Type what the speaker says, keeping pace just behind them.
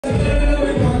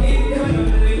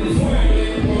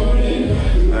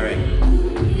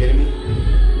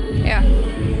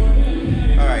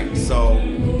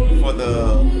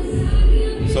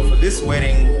this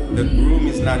wedding, the groom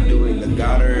is not doing the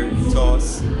garter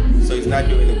toss, so he's not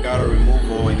doing the garter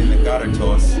removal and then the garter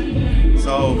toss.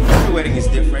 So every wedding is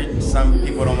different. Some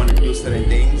people don't want to do certain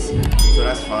things, so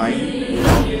that's fine.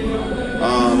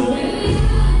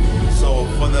 So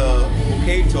for the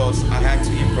bouquet toss, I had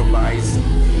to improvise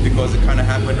because it kind of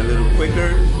happened a little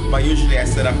quicker. But usually I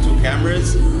set up 2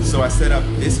 cameras. So I set up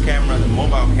this camera, the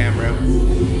mobile camera,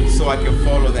 so I can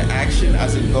follow the action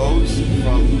as it goes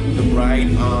from the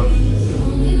bride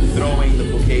throwing the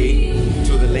bouquet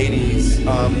to the ladies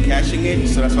catching it.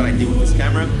 So that's what I did with this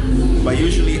camera. But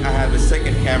usually I have a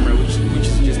second camera which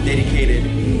is just dedicated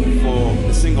for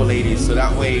the single ladies, so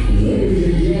that way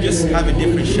just have a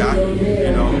different shot,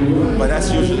 you know, but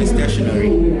that's usually stationary.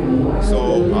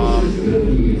 So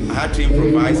I had to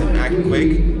improvise and act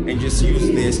quick and just use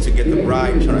this to get the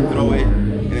bride trying to throw it,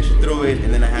 and then she threw it,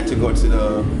 and then I had to go to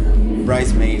the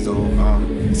bridesmaids or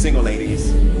single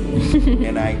ladies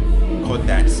and I caught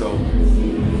that. So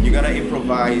you gotta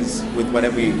improvise with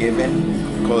whatever you're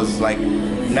given, because like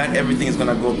not everything is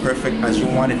gonna go perfect as you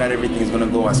want it, not everything is gonna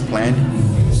go as planned.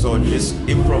 So just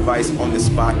improvise on the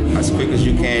spot as quick as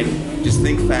you can. Just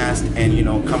think fast and, you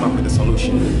know, come up with a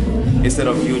solution. Instead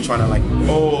of you trying to like,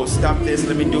 oh, stop this,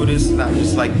 let me do this. Nah,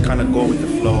 just like kind of go with the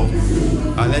flow.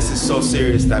 Unless it's so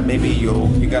serious that maybe you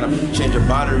gotta change your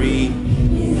battery,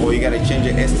 or you gotta change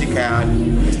your SD card.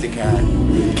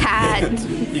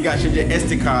 You gotta change your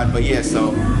SD card, but yeah,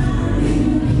 so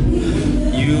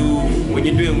when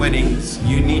you're doing weddings,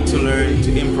 you need to learn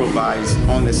to improvise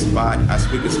on the spot as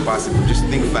quick as possible. Just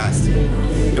think fast.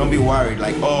 Don't be worried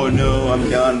like, oh no, I'm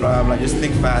done, blah, blah. Just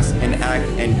think fast and act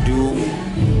and do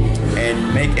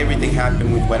and make everything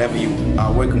happen with whatever you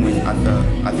are working with at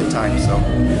the time. So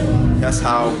that's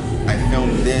how I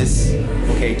filmed this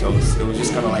bouquet toast. It was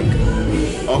just kind of like,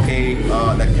 okay,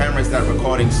 the camera's not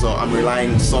recording, so I'm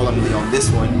relying solemnly on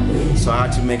this one. So I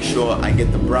had to make sure I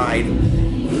get the bride,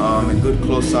 a good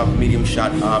close-up, medium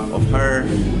shot up of her,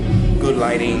 good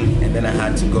lighting, and then I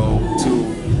had to go to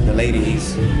the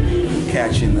ladies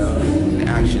catching the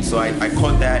action. So I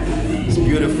caught that. It's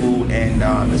beautiful, and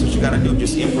that's what you gotta do.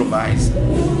 Just improvise,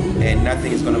 and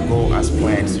nothing is gonna go as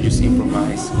planned. So just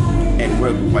improvise and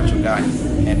work with what you got.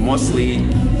 And mostly,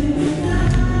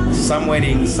 some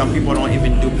weddings, some people don't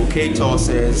even do bouquet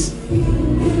tosses,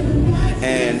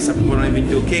 and some people don't even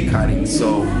do cake cutting.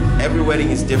 So every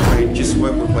wedding is different. Just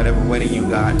work with whatever wedding you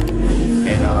got. And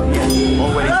yeah,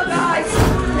 all weddings are different.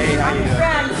 Hey, how you doing?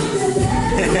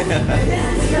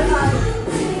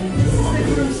 This is the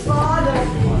groom's father.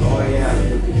 Oh yeah.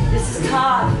 This is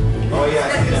Todd. Oh yeah.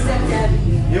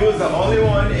 He was the only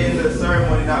one in the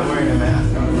ceremony not wearing a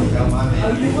mask. I was like, oh my man.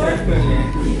 Oh, you were?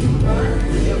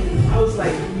 I was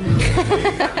like.